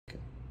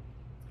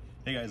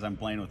Hey guys, I'm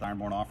Blaine with Iron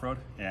Born Offroad,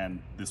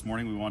 and this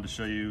morning we wanted to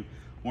show you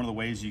one of the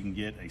ways you can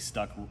get a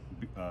stuck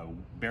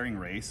bearing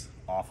race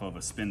off of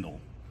a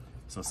spindle.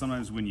 So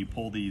sometimes when you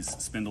pull these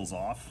spindles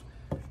off,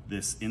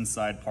 this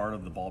inside part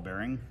of the ball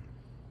bearing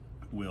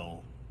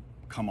will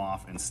come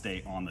off and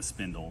stay on the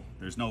spindle.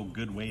 There's no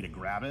good way to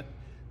grab it.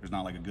 There's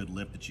not like a good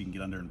lip that you can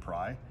get under and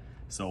pry.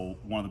 So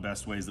one of the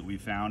best ways that we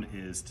found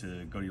is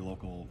to go to your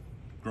local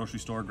grocery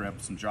store,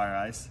 grab some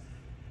dry ice,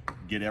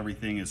 get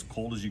everything as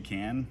cold as you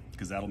can,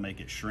 because that'll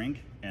make it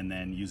shrink, and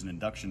then use an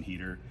induction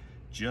heater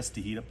just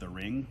to heat up the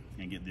ring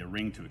and get the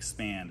ring to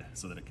expand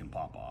so that it can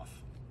pop off.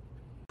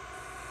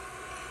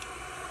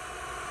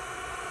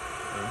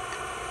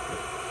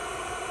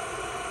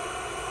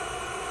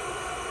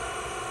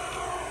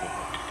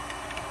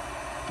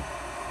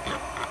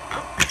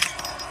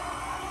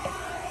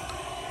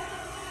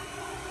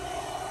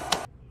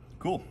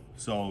 Cool,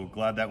 so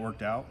glad that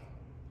worked out.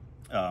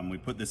 We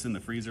put this in the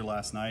freezer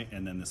last night,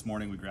 and then this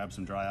morning we grabbed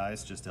some dry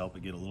ice just to help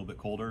it get a little bit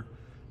colder.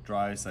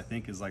 Dry ice, I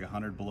think, is like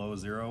 100 below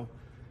zero.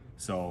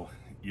 So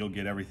you'll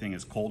get everything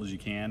as cold as you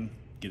can,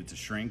 get it to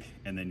shrink,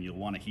 and then you'll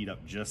want to heat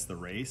up just the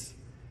race,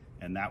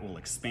 and that will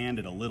expand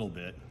it a little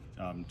bit,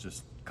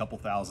 just a couple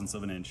thousandths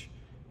of an inch,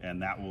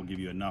 and that will give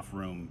you enough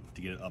room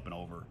to get it up and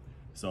over.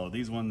 So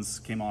these ones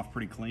came off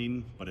pretty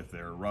clean, but if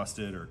they're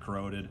rusted or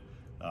corroded,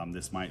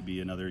 this might be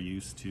another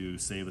use to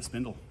save a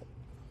spindle.